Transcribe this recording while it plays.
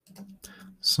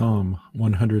Psalm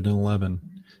 111.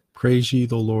 Praise ye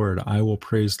the Lord. I will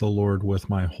praise the Lord with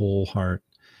my whole heart,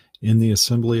 in the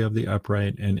assembly of the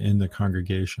upright and in the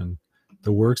congregation.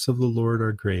 The works of the Lord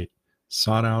are great,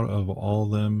 sought out of all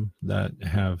them that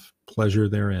have pleasure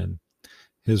therein.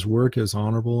 His work is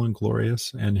honorable and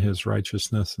glorious, and his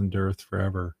righteousness endureth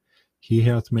forever. He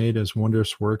hath made his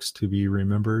wondrous works to be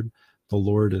remembered. The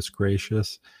Lord is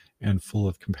gracious and full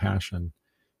of compassion.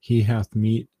 He hath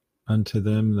meat unto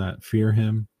them that fear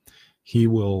him. He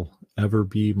will ever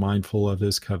be mindful of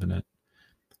his covenant.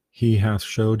 He hath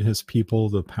showed his people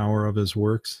the power of his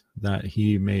works, that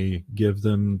he may give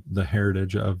them the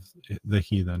heritage of the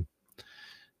heathen.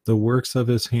 The works of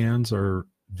his hands are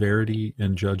verity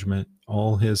and judgment.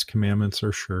 All his commandments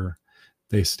are sure.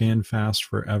 They stand fast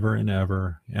forever and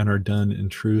ever, and are done in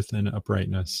truth and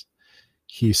uprightness.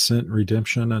 He sent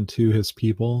redemption unto his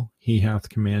people. He hath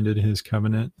commanded his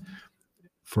covenant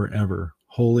forever.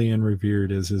 Holy and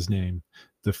revered is his name.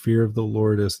 The fear of the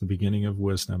Lord is the beginning of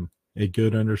wisdom. A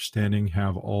good understanding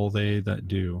have all they that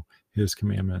do his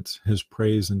commandments. His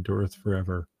praise endureth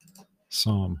forever.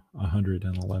 Psalm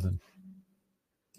 111.